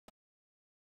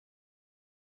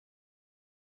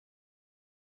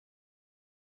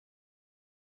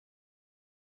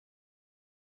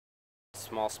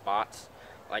small spots,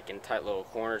 like in tight little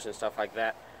corners and stuff like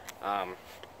that.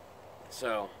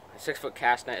 So a 6-foot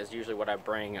cast net is usually what I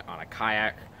bring on a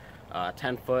kayak.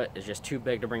 10 foot is just too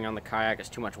big to bring on the kayak. It's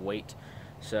too much weight.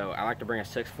 So I like to bring a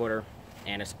 6-footer,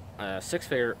 and it's a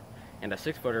 6-footer, and a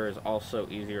 6-footer is also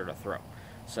easier to throw.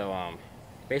 So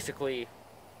basically,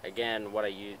 again, what I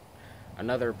use,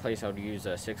 another place I would use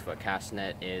a 6-foot cast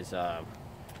net is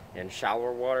in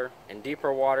shallower water. In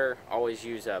deeper water, always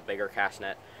use a bigger cast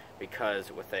net,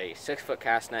 because with a 6-foot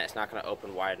cast net, it's not going to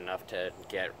open wide enough to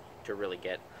really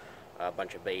get a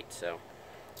bunch of bait. So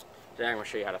today I'm going to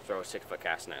show you how to throw a 6-foot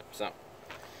cast net. So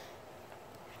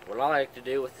what I like to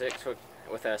do with a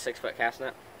 6-foot cast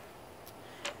net,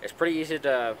 it's pretty easy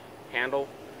to handle.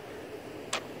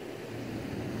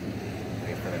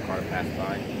 Wait for the car to pass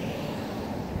by.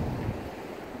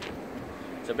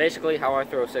 So basically how I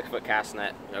throw a 6-foot cast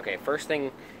net. Okay, first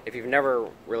thing, if you've never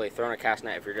really thrown a cast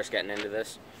net, if you're just getting into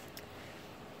this,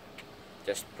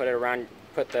 just put it around,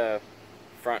 put the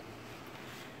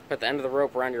end of the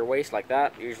rope around your waist like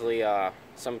that. Usually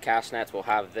some cast nets will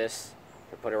have this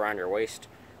to put around your waist.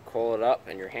 Coil it up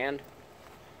in your hand.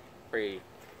 Pretty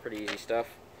easy stuff.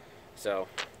 So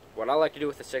what I like to do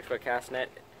with the 6-foot cast net,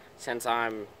 since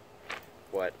I'm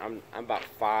about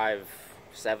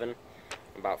 5'7",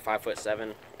 about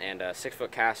 5'7", and a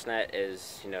 6-foot cast net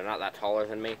is, you know, not that taller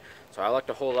than me. So I like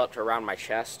to hold it up to around my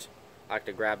chest. I like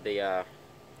to grab the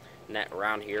net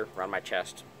around here, around my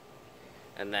chest,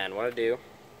 and then what I do,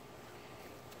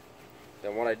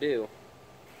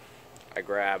 I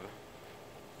grab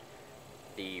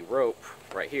the rope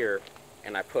right here,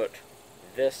 and I put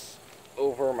this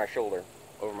over my shoulder,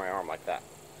 over my arm like that,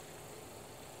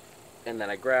 and then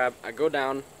I go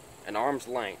down an arm's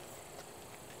length,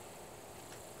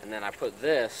 and then I put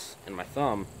this in my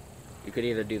thumb. You could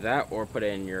either do that or put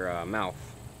it in your mouth.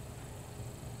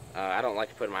 I don't like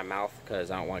to put it in my mouth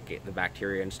because I don't want to get the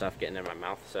bacteria and stuff getting in my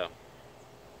mouth. So,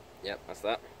 yep, that's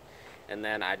that. And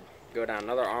then I go down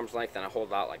another arm's length and I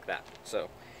hold it out like that. So,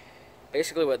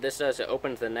 basically what this does, it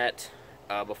opens the net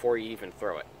before you even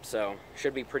throw it. So,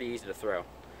 should be pretty easy to throw.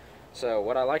 So,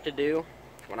 what I like to do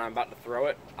when I'm about to throw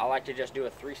it, I like to just do a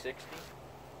 360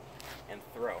 and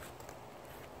throw.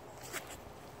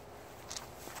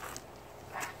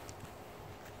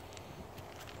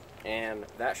 And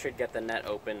that should get the net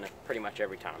open pretty much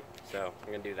every time. So I'm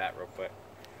going to do that real quick.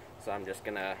 So I'm just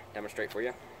going to demonstrate for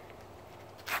you.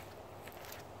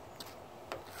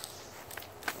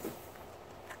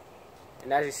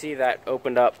 And as you see, that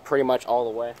opened up pretty much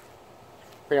all the way.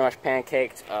 Pretty much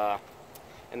pancaked.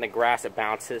 In the grass it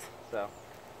bounces. So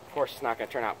of course it's not going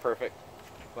to turn out perfect.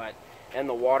 But in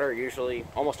the water, usually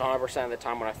almost 100% of the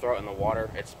time when I throw it in the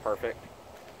water, it's perfect.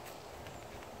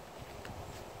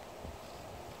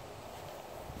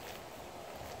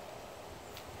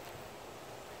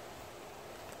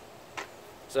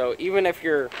 So even if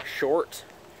you're short,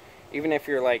 even if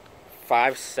you're like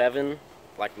 5'7",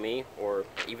 like me, or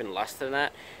even less than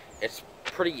that, it's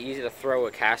pretty easy to throw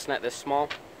a cast net this small.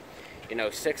 You know,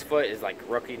 6 foot is like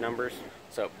rookie numbers.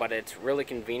 So, but it's really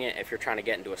convenient if you're trying to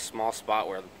get into a small spot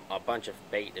where a bunch of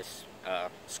bait is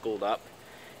schooled up,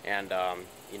 and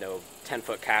you know,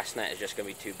 10-foot cast net is just going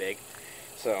to be too big.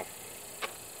 So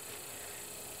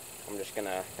I'm just going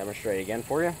to demonstrate again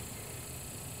for you.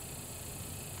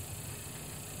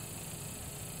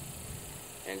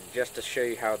 And just to show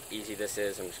you how easy this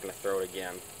is, I'm just going to throw it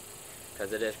again,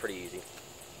 because it is pretty easy.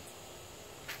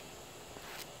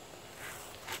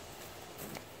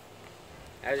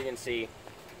 As you can see,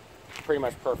 pretty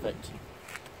much perfect.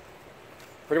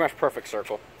 Pretty much perfect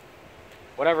circle.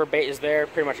 Whatever bait is there,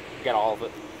 pretty much get all of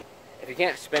it. If you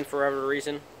can't spin for whatever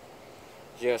reason,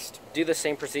 just do the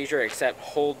same procedure, except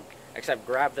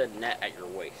grab the net at your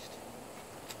waist.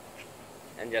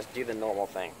 And just do the normal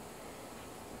thing.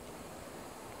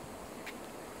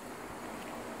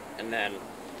 And then,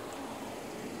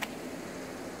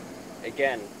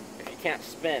 again, if you can't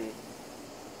spin,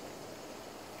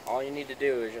 all you need to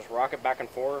do is just rock it back and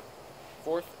forth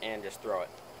and just throw it.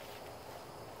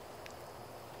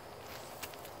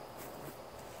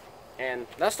 And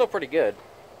that's still pretty good.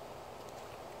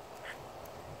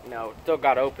 You know, it still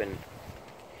got open.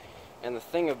 And the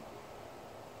thing of,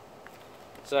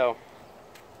 so,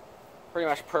 pretty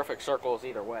much perfect circles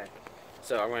either way.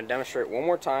 So I'm going to demonstrate one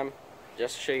more time,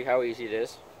 just to show you how easy it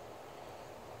is.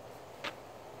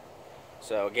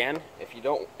 So again, if you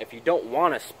don't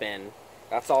want to spin,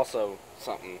 that's also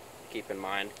something to keep in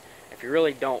mind. If you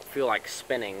really don't feel like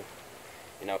spinning,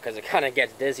 you know, because it kind of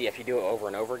gets dizzy if you do it over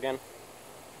and over again.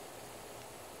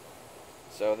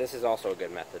 So this is also a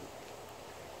good method.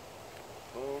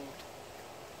 Boom.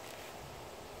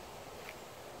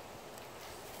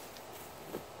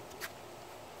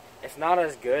 It's not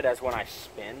as good as when I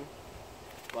spin,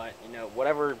 but you know,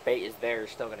 whatever bait is there, you're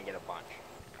still gonna get a bunch.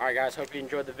 All right, guys, hope you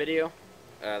enjoyed the video.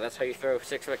 That's how you throw a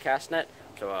 6-foot cast net.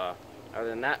 So other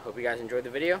than that, hope you guys enjoyed the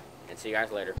video, and see you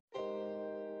guys later.